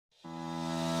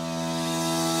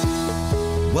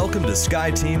Welcome to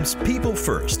SkyeTeam's People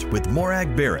First with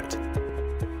Morag Barrett.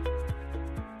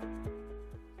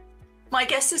 My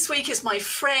guest this week is my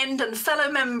friend and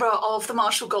fellow member of the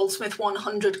Marshall Goldsmith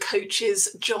 100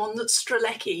 Coaches, John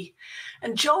Strelecky.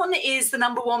 And John is the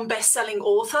 #1 best-selling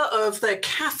author of The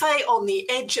Cafe on the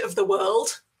Edge of the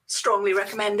World, strongly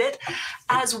recommended,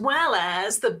 as well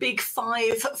as the Big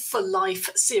Five for Life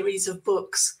series of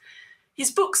books. His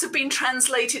books have been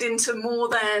translated into more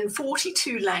than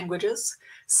 42 languages,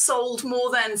 sold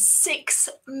more than 6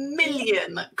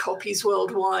 million copies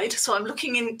worldwide. So I'm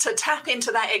looking to tap into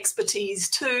that expertise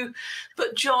too.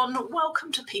 But John,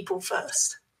 welcome to People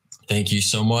First. Thank you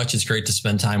so much. It's great to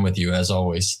spend time with you as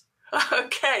always.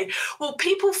 Okay. Well,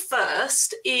 People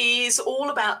First is all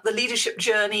about the leadership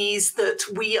journeys that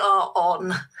we are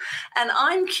on. And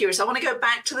I'm curious, I want to go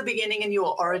back to the beginning in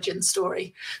your origin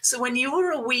story. So when you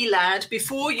were a wee lad,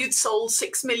 before you'd sold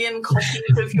 6 million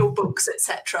copies of your books,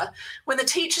 etc., when the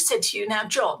teacher said to you, "Now,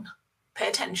 John, pay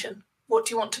attention. What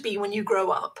do you want to be when you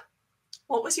grow up?"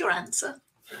 What was your answer?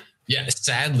 Yeah,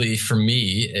 sadly for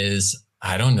me is,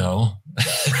 I don't know.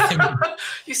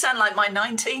 You sound like my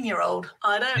 19-year-old.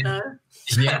 I don't know.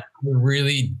 Yeah, I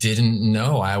really didn't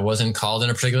know. I wasn't called in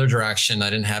a particular direction. I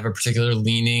didn't have a particular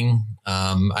leaning.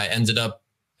 I ended up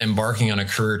embarking on a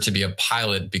career to be a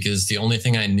pilot because the only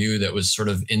thing I knew that was sort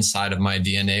of inside of my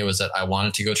DNA was that I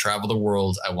wanted to go travel the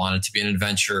world. I wanted to be an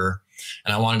adventurer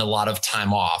and I wanted a lot of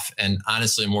time off. And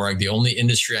honestly, Morag, the only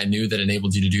industry I knew that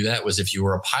enabled you to do that was if you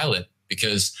were a pilot,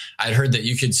 because I'd heard that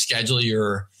you could schedule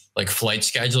your flight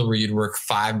schedule where you'd work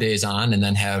 5 days on and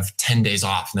then have 10 days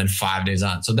off and then 5 days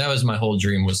on. So that was my whole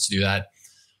dream, was to do that,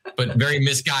 but very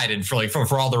misguided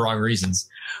for all the wrong reasons.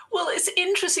 Well, it's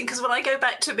interesting because when I go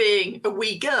back to being a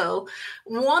wee girl,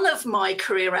 one of my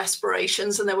career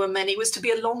aspirations, and there were many, was to be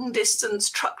a long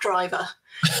distance truck driver.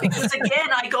 Because again,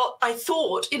 I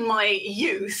thought in my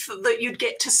youth that you'd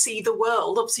get to see the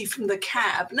world, obviously from the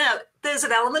cab. Now, there's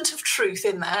an element of truth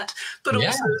in that, but also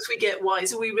as we get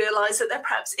wiser, we realize that there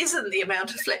perhaps isn't the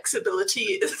amount of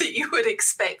flexibility that you would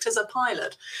expect as a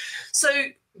pilot. So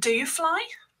do you fly?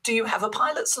 Do you have a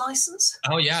pilot's license?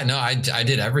 Oh, yeah. No, I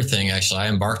did everything, actually. I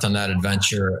embarked on that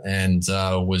adventure and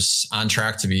was on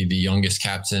track to be the youngest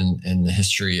captain in the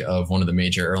history of one of the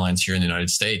major airlines here in the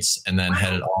United States, and then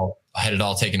had it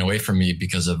all taken away from me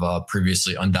because of a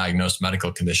previously undiagnosed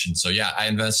medical condition. So, yeah, I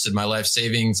invested my life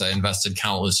savings. I invested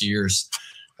countless years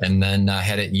and then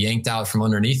had it yanked out from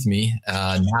underneath me.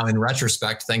 Now, in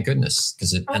retrospect, thank goodness,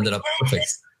 because it ended up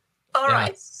perfect. All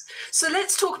right. So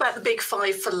let's talk about the Big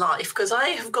Five for Life, because I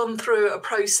have gone through a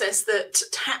process that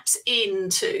taps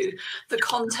into the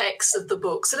context of the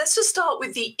book. So let's just start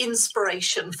with the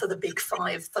inspiration for the Big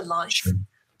Five for Life.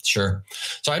 Sure.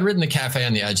 So I'd written The Cafe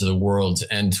on the Edge of the World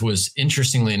and was,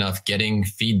 interestingly enough, getting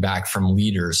feedback from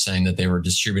leaders saying that they were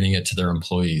distributing it to their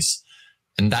employees.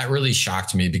 And that really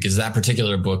shocked me because that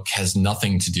particular book has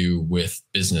nothing to do with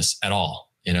business at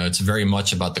all. You know, it's very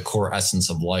much about the core essence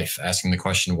of life, asking the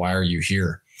question, why are you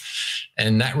here?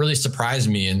 And that really surprised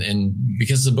me. And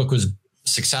because the book was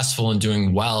successful and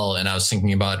doing well, and I was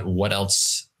thinking about what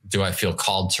else do I feel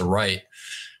called to write?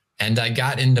 And I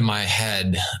got into my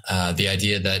head the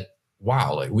idea that,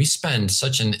 wow, we spend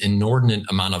such an inordinate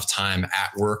amount of time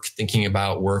at work, thinking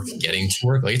about work, getting to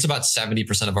work. It's about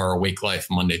 70% of our awake life,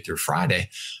 Monday through Friday.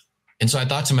 And so I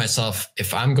thought to myself,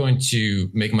 if I'm going to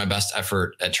make my best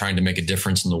effort at trying to make a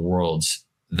difference in the world,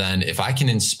 then if I can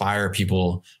inspire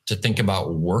people to think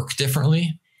about work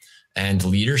differently and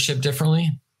leadership differently,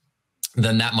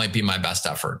 then that might be my best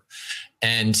effort.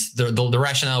 And the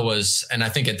rationale was, and I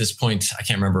think at this point, I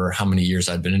can't remember how many years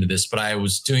I'd been into this, but I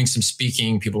was doing some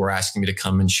speaking. People were asking me to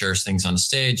come and share things on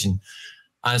stage. And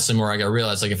honestly, Morag, I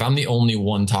realized, if I'm the only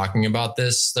one talking about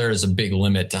this, there is a big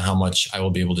limit to how much I will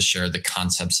be able to share the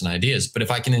concepts and ideas. But if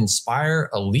I can inspire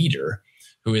a leader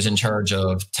who is in charge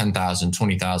of 10,000,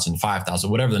 20,000, 5,000,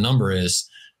 whatever the number is,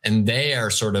 and they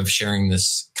are sort of sharing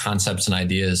this concepts and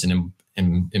ideas and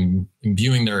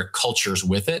imbuing their cultures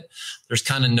with it, there's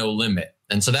kind of no limit.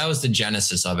 And so that was the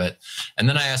genesis of it. And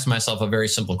then I asked myself a very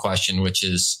simple question, which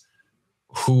is,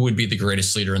 who would be the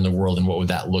greatest leader in the world and what would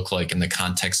that look like in the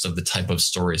context of the type of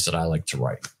stories that I like to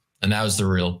write? And that was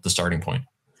the starting point.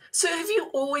 So have you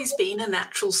always been a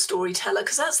natural storyteller?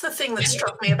 Because that's the thing that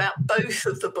struck me about both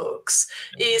of the books,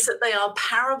 is that they are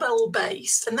parable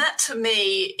based. And that to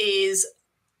me is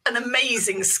an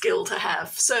amazing skill to have.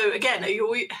 So again,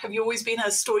 have you always been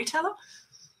a storyteller?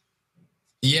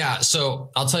 Yeah.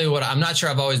 So I'll tell you what, I'm not sure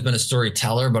I've always been a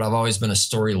storyteller, but I've always been a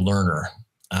story learner.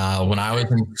 When I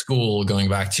was in school, going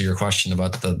back to your question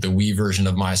about the wee version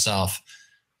of myself,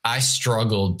 I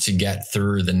struggled to get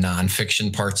through the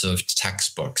nonfiction parts of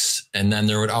textbooks. And then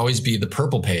there would always be the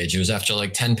purple page. It was after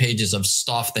like 10 pages of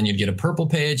stuff, then you'd get a purple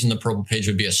page, and the purple page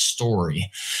would be a story.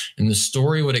 And the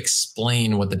story would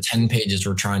explain what the 10 pages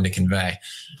were trying to convey.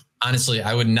 Honestly,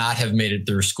 I would not have made it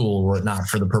through school were it not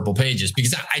for the purple pages,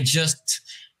 because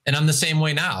and I'm the same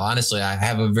way now. Honestly, I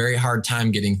have a very hard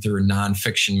time getting through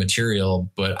nonfiction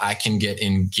material, but I can get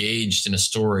engaged in a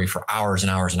story for hours and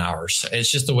hours and hours.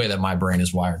 It's just the way that my brain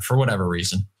is wired for whatever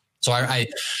reason. So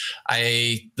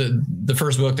the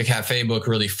first book, the cafe book,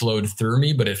 really flowed through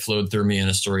me, but it flowed through me in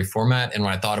a story format. And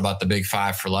when I thought about the big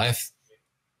five for life,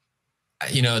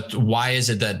 why is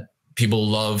it that people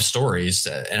love stories?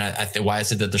 And I think, why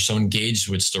is it that they're so engaged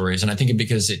with stories? And I think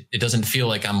because it doesn't feel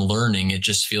like I'm learning. It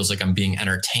just feels like I'm being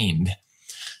entertained.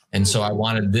 And so I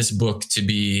wanted this book to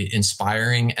be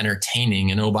inspiring,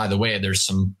 entertaining. And oh, by the way, there's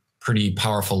some pretty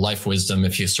powerful life wisdom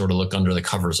if you sort of look under the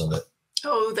covers of it.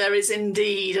 Oh, there is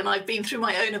indeed. And I've been through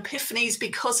my own epiphanies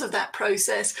because of that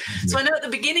process. Mm-hmm. So I know at the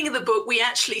beginning of the book, we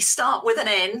actually start with an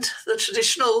end, the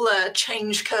traditional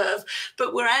change curve,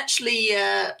 but we're actually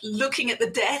looking at the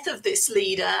death of this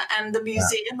leader and the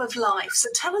museum of life. So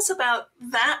tell us about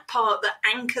that part that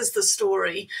anchors the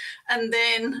story. And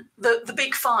then the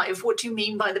big five. What do you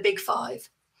mean by the big five?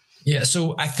 Yeah.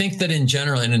 So I think that in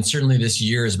general, and certainly this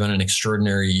year has been an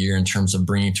extraordinary year in terms of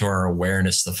bringing to our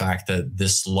awareness the fact that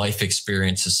this life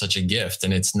experience is such a gift,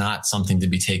 and it's not something to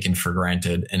be taken for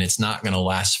granted, and it's not going to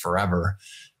last forever.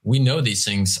 We know these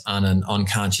things on an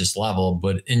unconscious level,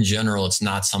 but in general, it's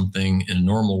not something in a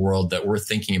normal world that we're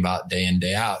thinking about day in,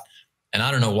 day out. And I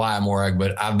don't know why, Morag,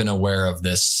 but I've been aware of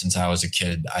this since I was a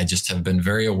kid. I just have been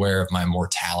very aware of my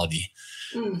mortality.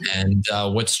 And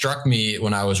what struck me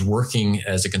when I was working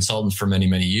as a consultant for many,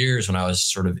 many years, when I was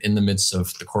sort of in the midst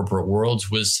of the corporate world,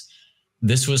 was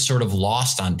this was sort of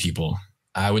lost on people.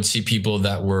 I would see people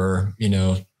that were,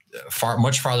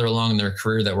 much farther along in their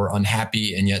career that were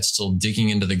unhappy and yet still digging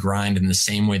into the grind in the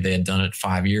same way they had done it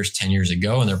 5 years, 10 years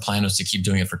ago. And their plan was to keep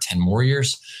doing it for 10 more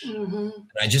years. Mm-hmm. And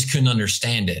I just couldn't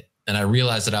understand it. And I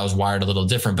realized that I was wired a little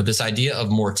different. But this idea of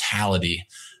mortality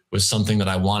was something that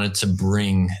I wanted to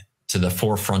bring to the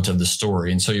forefront of the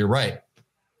story. And so you're right.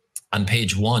 On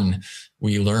page 1,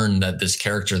 we learn that this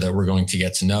character that we're going to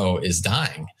get to know is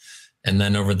dying. And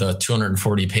then over the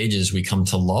 240 pages, we come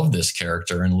to love this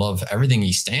character and love everything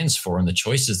he stands for and the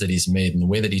choices that he's made and the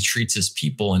way that he treats his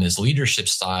people and his leadership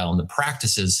style and the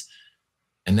practices.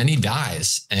 And then he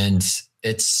dies. And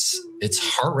it's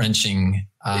heart-wrenching.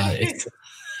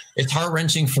 It's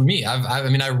heart-wrenching for me.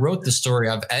 I wrote the story.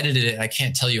 I've edited it. I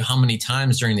can't tell you how many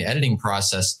times during the editing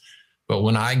process. But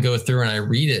when I go through and I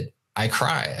read it, I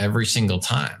cry every single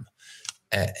time.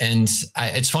 And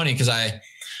it's funny because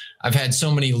I've had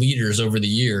so many leaders over the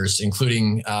years,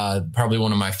 including probably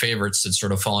one of my favorites that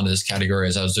sort of fall into this category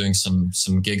as I was doing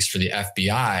some gigs for the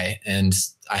FBI. And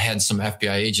I had some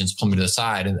FBI agents pull me to the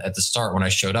side at the start when I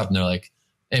showed up, and they're like,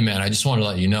 "Hey man, I just wanted to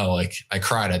let you know, like I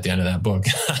cried at the end of that book."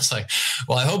 I was like,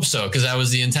 well, I hope so. Cause that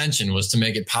was the intention, was to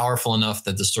make it powerful enough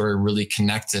that the story really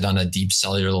connected on a deep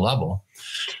cellular level.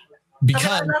 Because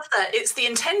I love that. It's the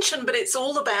intention, but it's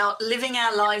all about living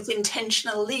our lives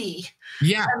intentionally.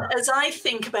 Yeah. And as I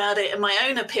think about it in my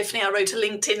own epiphany, I wrote a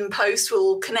LinkedIn post,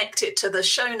 we'll connect it to the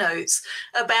show notes,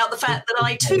 about the fact that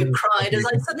I too cried as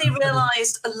I suddenly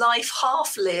realized a life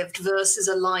half lived versus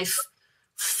a life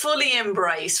fully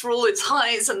embraced for all its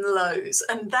highs and lows.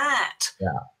 And that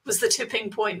was the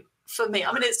tipping point for me.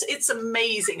 I mean, it's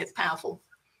amazing. It's powerful.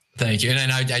 Thank you.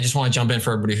 And I just want to jump in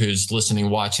for everybody who's listening,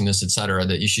 watching this, et cetera,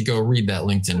 that you should go read that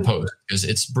LinkedIn post because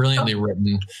it's brilliantly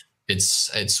written.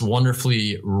 It's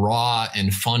wonderfully raw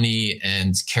and funny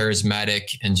and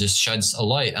charismatic and just sheds a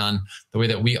light on the way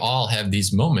that we all have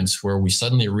these moments where we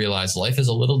suddenly realize life is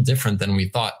a little different than we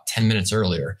thought 10 minutes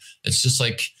earlier. It's just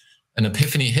like an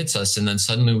epiphany hits us and then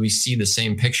suddenly we see the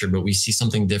same picture, but we see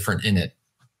something different in it.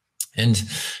 And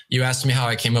you asked me how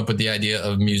I came up with the idea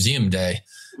of Museum Day.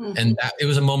 And it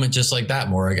was a moment just like that,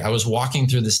 Morag. I was walking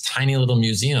through this tiny little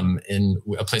museum in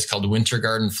a place called Winter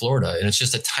Garden, Florida. And it's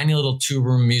just a tiny little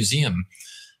 2-room museum.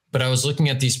 But I was looking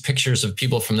at these pictures of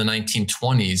people from the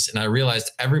 1920s, and I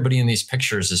realized everybody in these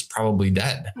pictures is probably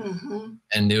dead. Mm-hmm.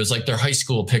 And it was like their high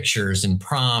school pictures and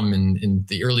prom and in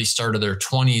the early start of their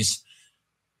 20s.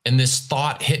 And this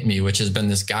thought hit me, which has been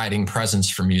this guiding presence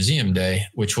for Museum Day,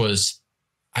 which was,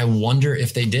 I wonder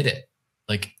if they did it.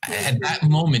 Like at that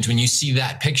moment, when you see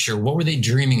that picture, what were they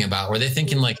dreaming about? Were they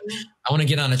thinking like, I want to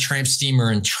get on a tramp steamer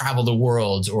and travel the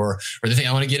world, or they think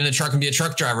I want to get in a truck and be a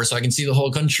truck driver so I can see the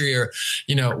whole country, or,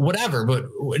 whatever. But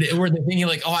were they thinking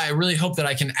like, oh, I really hope that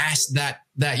I can ask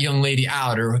that young lady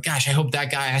out, or gosh, I hope that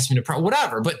guy asked me to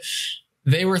whatever. But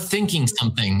they were thinking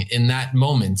something in that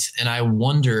moment. And I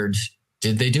wondered,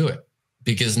 did they do it?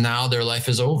 Because now their life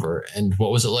is over. And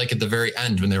what was it like at the very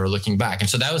end when they were looking back? And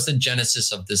so that was the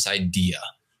genesis of this idea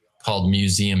called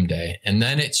Museum Day. And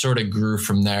then it sort of grew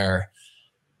from there,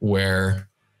 where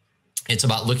it's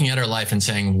about looking at our life and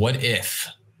saying, what if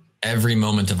every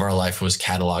moment of our life was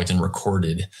cataloged and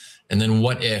recorded? And then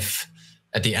what if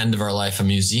at the end of our life, a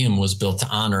museum was built to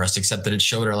honor us, except that it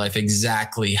showed our life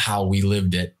exactly how we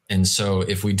lived it. And so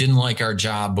if we didn't like our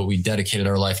job, but we dedicated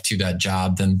our life to that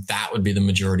job, then that would be the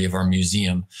majority of our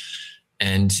museum.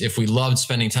 And if we loved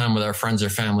spending time with our friends or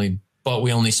family, but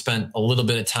we only spent a little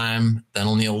bit of time, then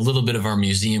only a little bit of our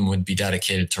museum would be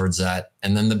dedicated towards that.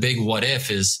 And then the big what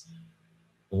if is,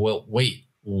 well, wait,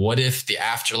 what if the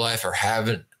afterlife or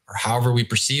heaven or however we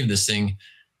perceive this thing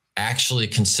actually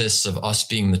consists of us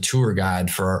being the tour guide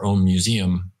for our own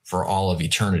museum for all of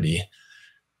eternity?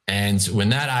 And when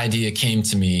that idea came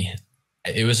to me,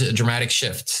 it was a dramatic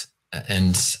shift.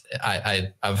 And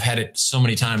I've had it so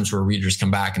many times where readers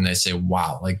come back and they say,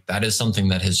 wow, like that is something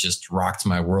that has just rocked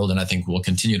my world. And I think will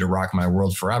continue to rock my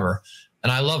world forever.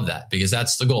 And I love that, because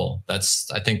that's the goal. That's,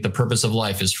 I think, the purpose of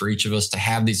life is for each of us to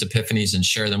have these epiphanies and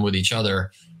share them with each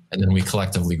other. And then we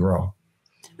collectively grow.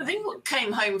 I think what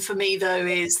came home for me, though,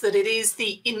 is that it is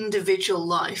the individual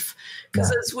life.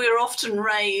 Because as we're often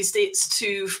raised, it's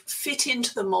to fit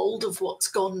into the mold of what's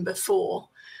gone before.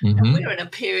 And we're in a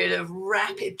period of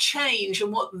rapid change.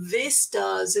 And what this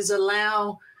does is it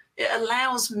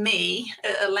allows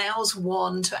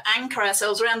one to anchor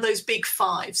ourselves around those big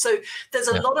five. So there's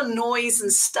a lot of noise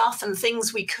and stuff and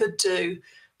things we could do.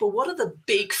 But what are the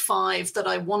big five that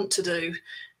I want to do?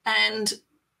 And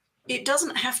it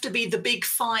doesn't have to be the big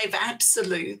five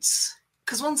absolutes,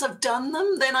 because once I've done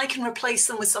them, then I can replace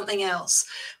them with something else.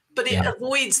 But it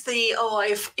avoids the,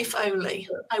 if only,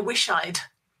 I wish I'd, ...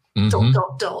 In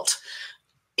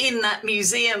that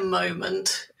museum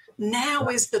moment, now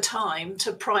is the time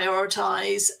to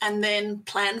prioritize and then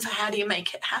plan for how do you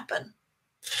make it happen.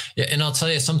 Yeah, and I'll tell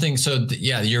you something. So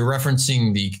you're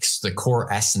referencing the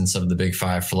core essence of the big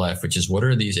five for life, which is, what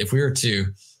are these? If we were to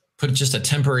put just a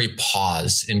temporary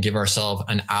pause and give ourselves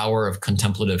an hour of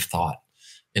contemplative thought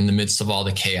in the midst of all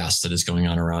the chaos that is going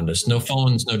on around us, no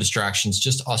phones, no distractions,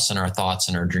 just us and our thoughts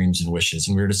and our dreams and wishes.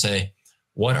 And we were to say,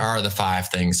 what are the five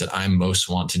things that I most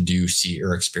want to do, see,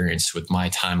 or experience with my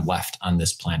time left on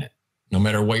this planet? No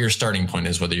matter what your starting point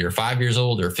is, whether you're 5 years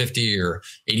old or 50 or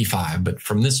 85, but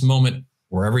from this moment,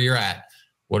 wherever you're at,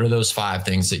 what are those five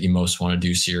things that you most want to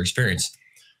do, see, or experience?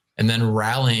 And then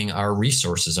rallying our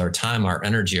resources, our time, our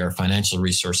energy, our financial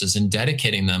resources, and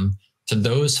dedicating them to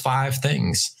those five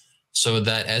things, so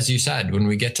that, as you said, when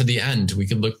we get to the end, we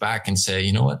could look back and say,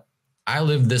 you know what? I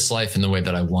lived this life in the way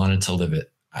that I wanted to live it.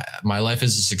 My life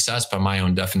is a success by my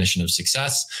own definition of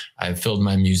success. I've filled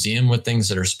my museum with things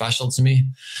that are special to me.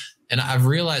 And I've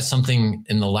realized something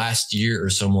in the last year or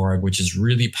so, Morag, which is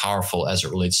really powerful as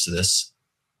it relates to this.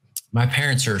 My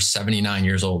parents are 79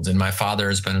 years old, and my father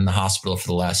has been in the hospital for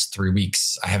the last 3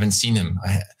 weeks. I haven't seen him.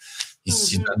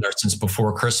 He's been there since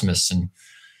before Christmas. And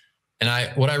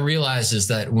what I realized is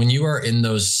that when you are in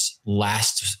those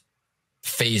last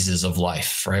phases of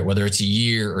life, right? Whether it's a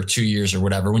year or 2 years or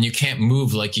whatever, when you can't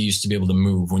move like you used to be able to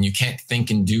move, when you can't think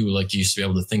and do like you used to be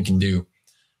able to think and do,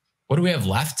 what do we have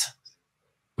left?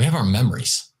 We have our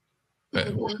memories.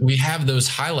 We have those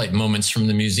highlight moments from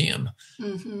the museum.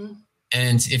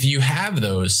 And if you have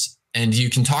those and you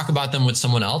can talk about them with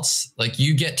someone else, like,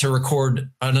 you get to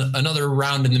record another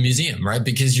round in the museum, right?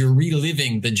 Because you're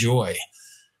reliving the joy.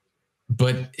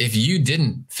 But if you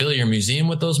didn't fill your museum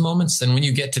with those moments, then when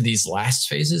you get to these last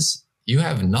phases, you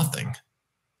have nothing.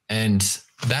 And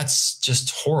that's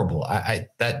just horrible.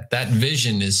 That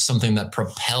vision is something that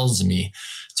propels me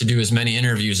to do as many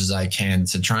interviews as I can,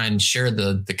 to try and share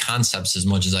the concepts as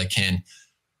much as I can,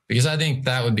 because I think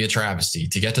that would be a travesty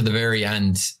to get to the very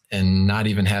end and not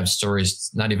even have stories,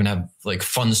 not even have like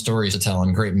fun stories to tell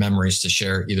and great memories to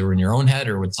share, either in your own head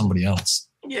or with somebody else.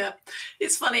 Yeah,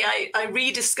 it's funny. I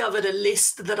rediscovered a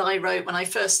list that I wrote when I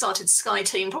first started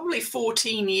SkyeTeam probably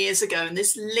 14 years ago. And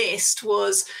this list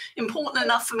was important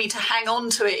enough for me to hang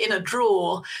on to it in a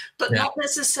drawer, but not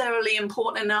necessarily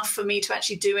important enough for me to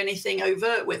actually do anything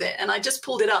overt with it. And I just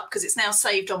pulled it up because it's now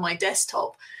saved on my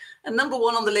desktop. And number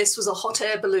one on the list was a hot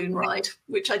air balloon ride,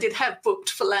 which I did have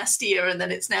booked for last year. And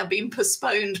then it's now been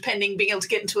postponed pending being able to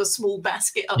get into a small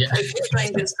basket up over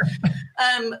strangers.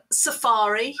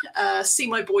 Safari, see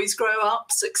my boys grow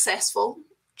up, successful,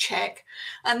 check.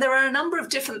 And there are a number of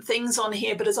different things on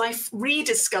here. But as I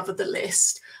rediscovered the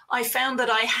list, I found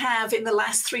that I have in the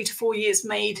last 3 to 4 years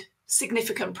made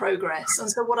significant progress. And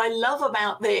so what I love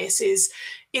about this is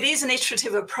it is an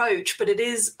iterative approach, but it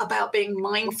is about being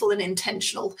mindful and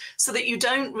intentional so that you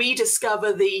don't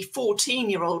rediscover the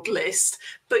 14-year-old list,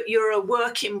 but you're a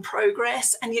work in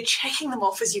progress and you're checking them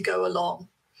off as you go along.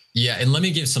 Yeah. And let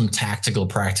me give some tactical,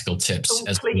 practical tips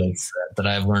that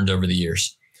I've learned over the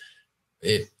years.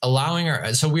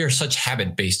 So we are such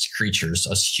habit-based creatures,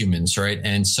 us humans, right?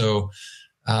 And so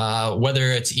whether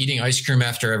it's eating ice cream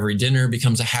after every dinner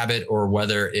becomes a habit, or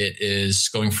whether it is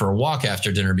going for a walk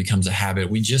after dinner becomes a habit,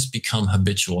 we just become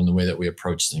habitual in the way that we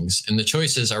approach things. And the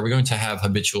choice is, are we going to have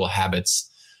habitual habits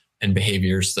and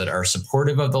behaviors that are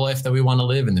supportive of the life that we want to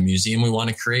live and the museum we want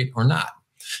to create, or not?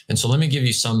 And so let me give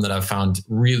you some that I've found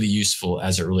really useful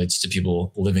as it relates to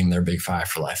people living their big five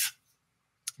for life.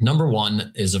 Number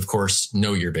one is, of course,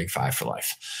 know your big five for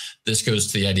life. This goes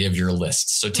to the idea of your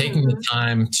list. So taking the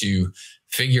time to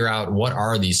figure out, what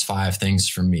are these 5 things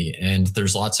for me? And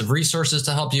there's lots of resources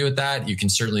to help you with that. You can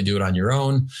certainly do it on your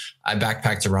own. I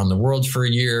backpacked around the world for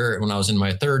a year when I was in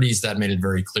my 30s. That made it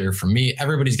very clear for me.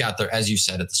 Everybody's got their, as you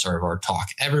said at the start of our talk,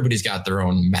 everybody's got their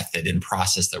own method and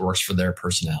process that works for their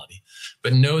personality.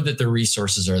 But know that the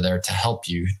resources are there to help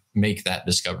you make that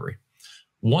discovery.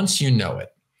 Once you know it,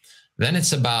 then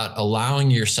it's about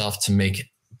allowing yourself to make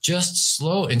just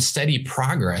slow and steady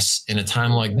progress in a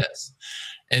time like this.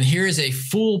 And here is a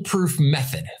foolproof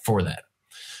method for that.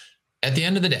 At the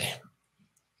end of the day,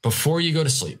 before you go to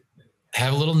sleep,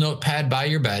 have a little notepad by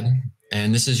your bed.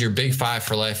 And this is your big five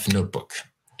for life notebook.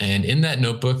 And in that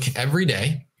notebook, every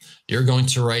day, you're going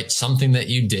to write something that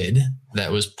you did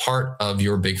that was part of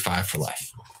your big five for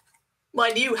life. My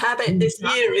new habit this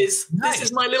year is, this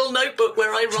is my little notebook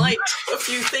where I write a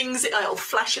few things. I'll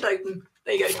flash it open.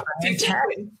 There you go.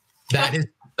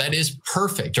 That is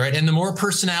perfect, right? And the more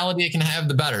personality it can have,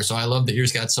 the better. So I love that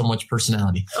yours got so much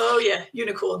personality. Oh yeah,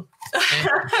 unicorn.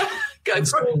 Go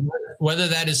for it. Whether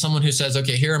that is someone who says,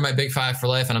 okay, here are my big five for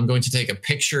life, and I'm going to take a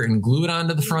picture and glue it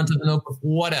onto the front of the notebook,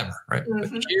 whatever, right?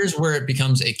 But here's where it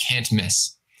becomes a can't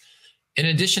miss. In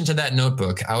addition to that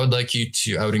notebook, I would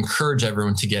encourage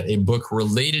everyone to get a book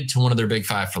related to one of their big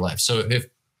five for life. So if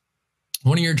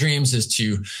one of your dreams is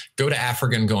to go to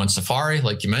Africa and go on safari,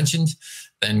 like you mentioned,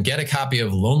 then get a copy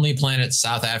of Lonely Planet,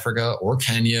 South Africa, or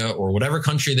Kenya, or whatever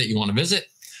country that you want to visit,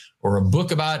 or a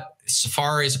book about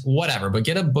safaris, whatever, but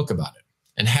get a book about it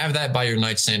and have that by your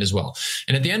nightstand as well.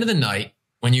 And at the end of the night,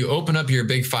 when you open up your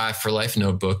big five for life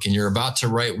notebook and you're about to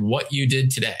write what you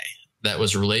did today that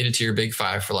was related to your big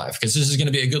five for life, because this is going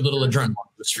to be a good little adrenaline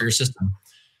boost for your system.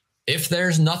 If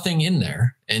there's nothing in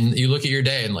there and you look at your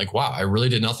day and like, wow, I really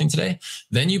did nothing today,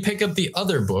 then you pick up the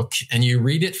other book and you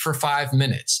read it for 5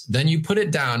 minutes. Then you put it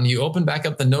down, you open back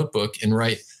up the notebook and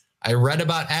write, I read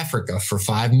about Africa for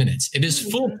 5 minutes. It is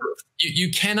foolproof. You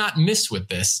cannot miss with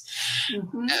this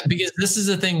because this is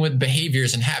the thing with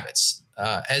behaviors and habits.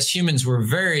 As humans, we're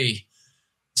very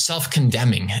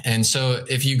self-condemning. And so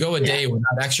if you go a day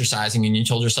without exercising and you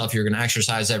told yourself you're going to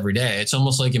exercise every day, it's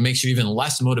almost like it makes you even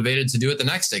less motivated to do it the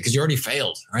next day because you already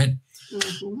failed, right?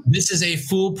 This is a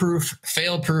foolproof,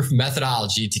 fail-proof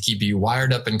methodology to keep you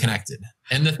wired up and connected.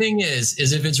 And the thing is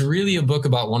if it's really a book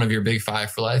about one of your big five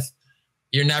for life,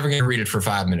 you're never going to read it for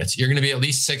 5 minutes. You're going to be at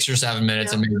least 6 or 7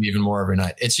 minutes and maybe even more every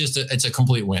night. It's just it's a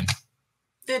complete win.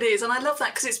 It is. And I love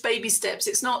that because it's baby steps.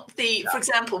 It's not for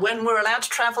example, when we're allowed to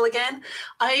travel again,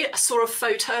 I saw a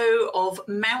photo of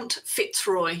Mount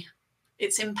Fitzroy.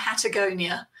 It's in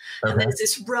Patagonia. Okay. And there's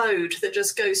this road that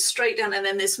just goes straight down. And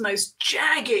then this most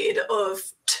jagged of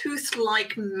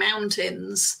tooth-like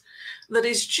mountains that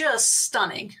is just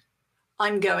stunning.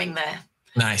 I'm going there.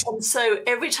 Nice. And so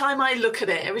every time I look at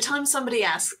it, every time somebody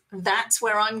asks, that's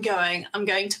where I'm going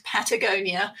to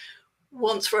Patagonia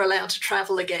once we're allowed to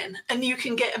travel again. And you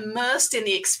can get immersed in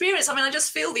the experience. I mean, I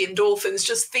just feel the endorphins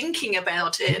just thinking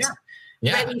about it,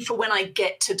 ready for when I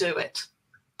get to do it.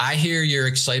 I hear your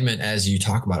excitement as you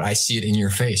talk about it. I see it in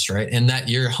your face, right? And that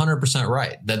you're 100%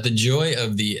 right, that the joy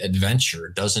of the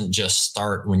adventure doesn't just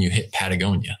start when you hit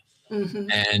Patagonia.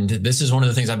 And this is one of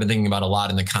the things I've been thinking about a lot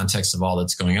in the context of all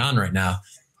that's going on right now,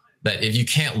 that if you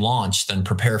can't launch, then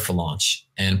prepare for launch.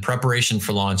 And preparation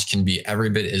for launch can be every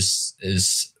bit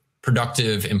as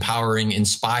productive, empowering,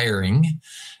 inspiring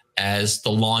as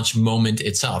the launch moment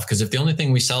itself. Because if the only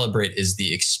thing we celebrate is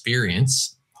the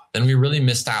experience, then we really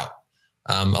missed out.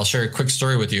 I'll share a quick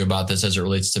story with you about this as it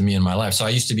relates to me and my life. So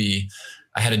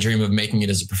I had a dream of making it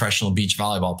as a professional beach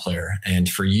volleyball player. And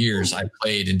for years I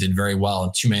played and did very well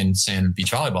in 2-man sand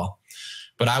beach volleyball.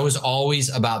 But I was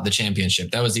always about the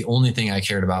championship. That was the only thing I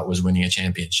cared about, was winning a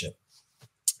championship.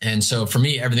 And so for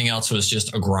me, everything else was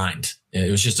just a grind.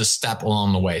 It was just a step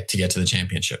along the way to get to the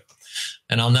championship.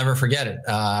 And I'll never forget it.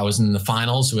 I was in the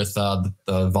finals with the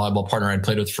volleyball partner I'd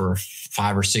played with for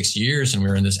 5 or 6 years. And we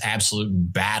were in this absolute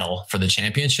battle for the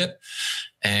championship.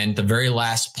 And the very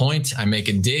last point, I make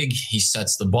a dig. He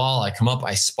sets the ball. I come up,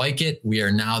 I spike it. We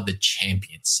are now the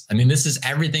champions. I mean, this is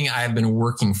everything I have been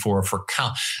working for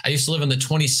I used to live on the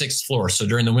 26th floor. So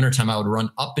during the wintertime, I would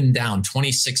run up and down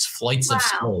 26 flights of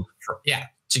stairs.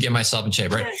 To get myself in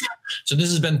shape, right? Yeah. So this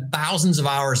has been thousands of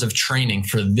hours of training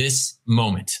for this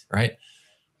moment, right?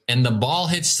 And the ball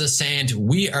hits the sand.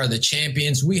 We are the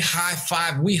champions. We high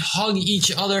five. We hug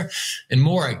each other. And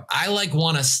more, I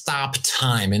want to stop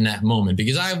time in that moment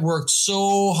because I've worked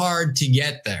so hard to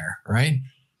get there, right?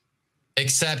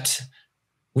 Except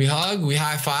we hug, we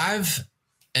high five,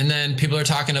 and then people are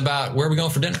talking about where are we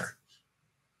going for dinner?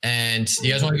 And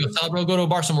you guys want to go celebrate? We'll go to a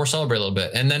bar somewhere, celebrate a little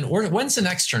bit. And then when's the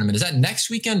next tournament? Is that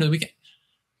next weekend or the weekend?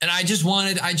 And I just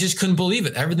couldn't believe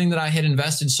it. Everything that I had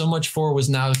invested so much for was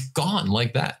now gone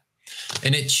like that.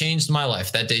 And it changed my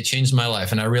life. That day changed my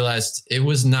life. And I realized it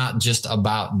was not just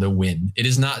about the win. It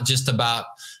is not just about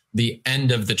the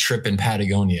end of the trip in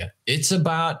Patagonia. It's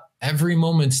about every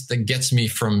moment that gets me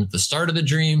from the start of the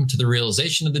dream to the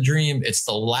realization of the dream. It's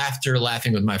the laughter,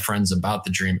 laughing with my friends about the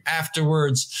dream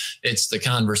afterwards. It's the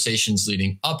conversations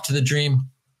leading up to the dream.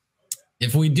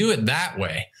 If we do it that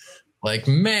way,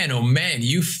 man, oh man,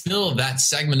 you fill that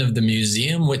segment of the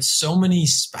museum with so many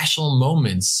special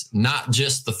moments, not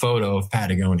just the photo of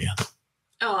Patagonia.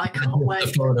 Oh, I can't wait.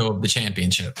 The photo of the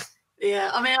championship.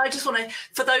 Yeah, I mean, I just want to,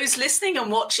 for those listening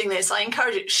and watching this, I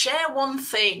encourage you, share one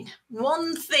thing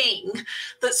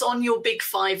that's on your big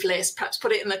 5 list. Perhaps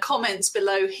put it in the comments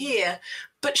below here,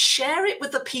 but share it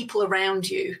with the people around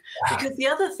you. Because the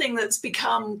other thing that's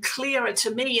become clearer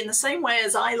to me, in the same way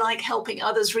as I like helping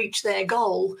others reach their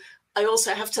goal, I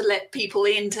also have to let people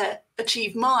in to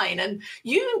achieve mine. And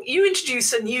you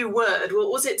introduced a new word.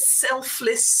 What was it?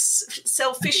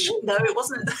 Selfish? No, it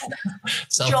wasn't.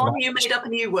 John, you made up a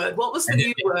new word. What was the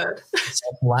new word?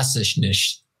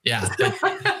 Selflessness. Yeah.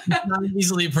 Not an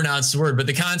easily pronounced word, but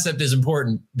the concept is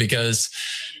important because,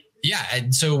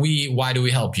 so why do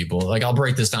we help people? I'll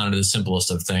break this down into the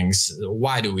simplest of things.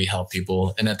 Why do we help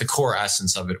people? And at the core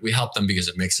essence of it, we help them because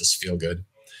it makes us feel good.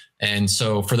 And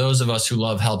so for those of us who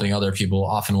love helping other people,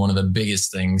 often one of the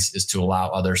biggest things is to allow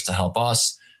others to help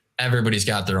us. Everybody's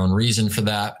got their own reason for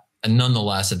that. And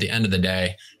nonetheless, at the end of the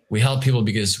day, we help people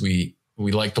because we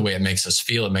like the way it makes us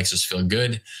feel. It makes us feel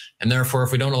good. And therefore,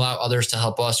 if we don't allow others to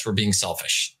help us, we're being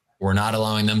selfish. We're not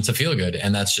allowing them to feel good.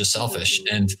 And that's just selfish.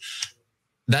 And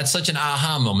that's such an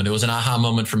aha moment. It was an aha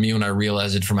moment for me when I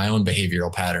realized it for my own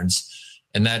behavioral patterns.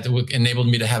 And that enabled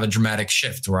me to have a dramatic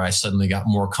shift where I suddenly got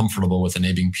more comfortable with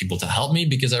enabling people to help me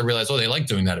because I realized, they like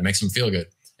doing that. It makes them feel good.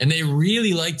 And they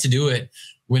really like to do it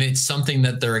when it's something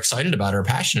that they're excited about or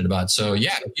passionate about. So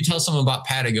if you tell someone about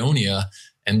Patagonia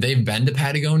and they've been to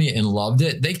Patagonia and loved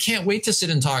it, they can't wait to sit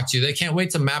and talk to you. They can't wait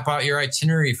to map out your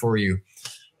itinerary for you.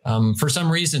 For some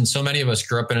reason, so many of us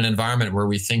grew up in an environment where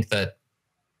we think that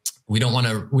we don't want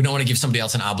to give somebody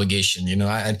else an obligation.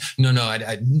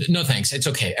 No, thanks. It's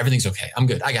okay. Everything's okay. I'm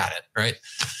good. I got it. Right.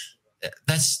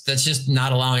 That's just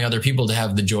not allowing other people to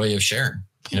have the joy of sharing,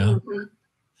 Mm-hmm.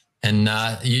 And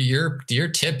your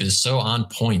tip is so on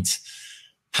point.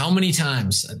 How many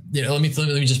times, let me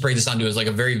just break this down to as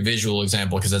a very visual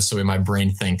example, because that's the way my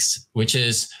brain thinks, which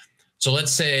is, so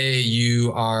let's say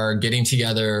you are getting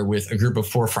together with a group of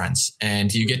 4 friends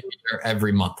and you get together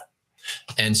every month.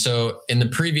 And so in the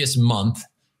previous month,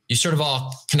 you sort of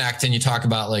all connect and you talk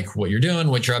about what you're doing,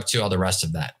 what you're up to, all the rest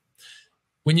of that.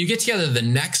 When you get together the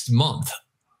next month,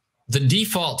 the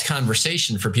default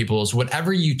conversation for people is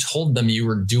whatever you told them you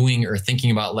were doing or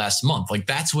thinking about last month.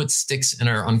 That's what sticks in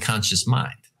our unconscious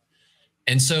mind.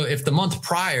 And so if the month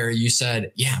prior you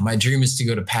said, my dream is to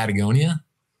go to Patagonia,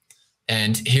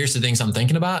 and here's the things I'm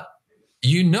thinking about,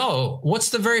 what's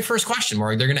the very first question,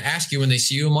 Morag, they're going to ask you when they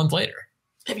see you a month later?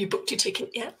 Have you booked your ticket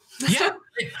yet? Yeah.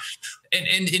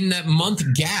 And in that month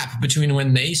gap between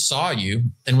when they saw you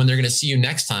and when they're going to see you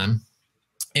next time,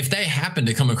 if they happen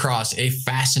to come across a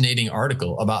fascinating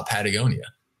article about Patagonia,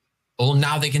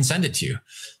 now they can send it to you.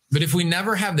 But if we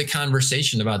never have the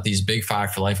conversation about these big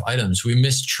 5 for life items, we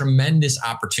miss tremendous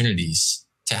opportunities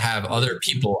to have other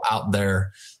people out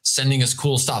there sending us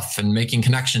cool stuff and making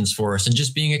connections for us and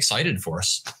just being excited for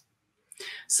us.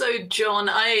 So, John,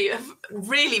 I have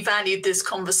really valued this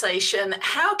conversation.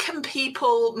 How can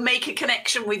people make a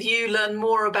connection with you, learn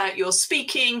more about your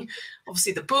speaking,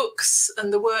 obviously the books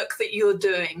and the work that you're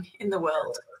doing in the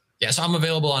world? Yeah, so I'm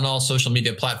available on all social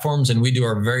media platforms, and we do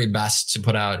our very best to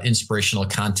put out inspirational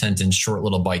content in short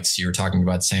little bites. You were talking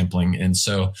about sampling. And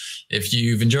so if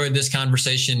you've enjoyed this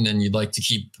conversation and you'd like to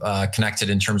keep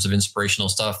connected in terms of inspirational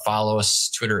stuff, follow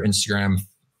us, Twitter, Instagram,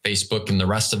 Facebook, and the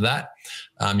rest of that.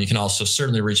 You can also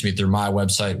certainly reach me through my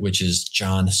website, which is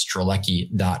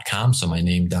johnstrelecky.com. So my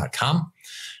name.com.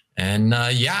 And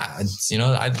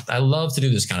I love to do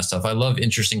this kind of stuff. I love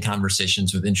interesting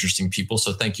conversations with interesting people.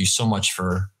 So thank you so much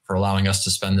for allowing us to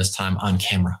spend this time on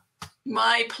camera.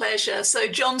 My pleasure. So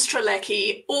John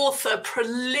Strelecky, author,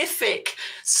 prolific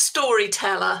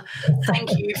storyteller.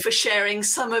 Thank you for sharing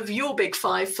some of your Big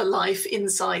Five for Life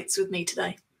insights with me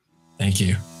today. Thank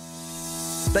you.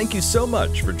 Thank you so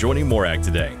much for joining Morag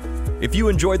today. If you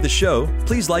enjoyed the show,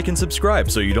 please like and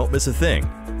subscribe so you don't miss a thing.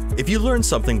 If you learned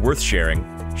something worth sharing,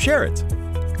 share it.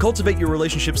 Cultivate your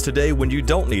relationships today when you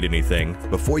don't need anything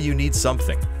before you need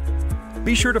something.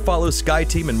 Be sure to follow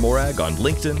SkyeTeam and Morag on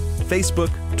LinkedIn,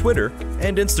 Facebook, Twitter,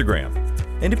 and Instagram.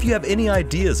 And if you have any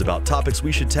ideas about topics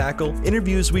we should tackle,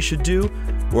 interviews we should do,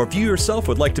 or if you yourself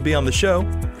would like to be on the show,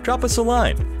 drop us a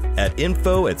line at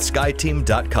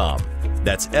info@skyeteam.com.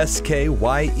 That's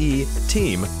SKYE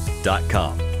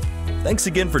team.com. Thanks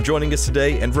again for joining us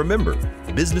today, and remember,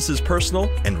 business is personal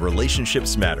and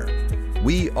relationships matter.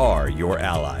 We are your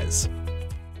allies.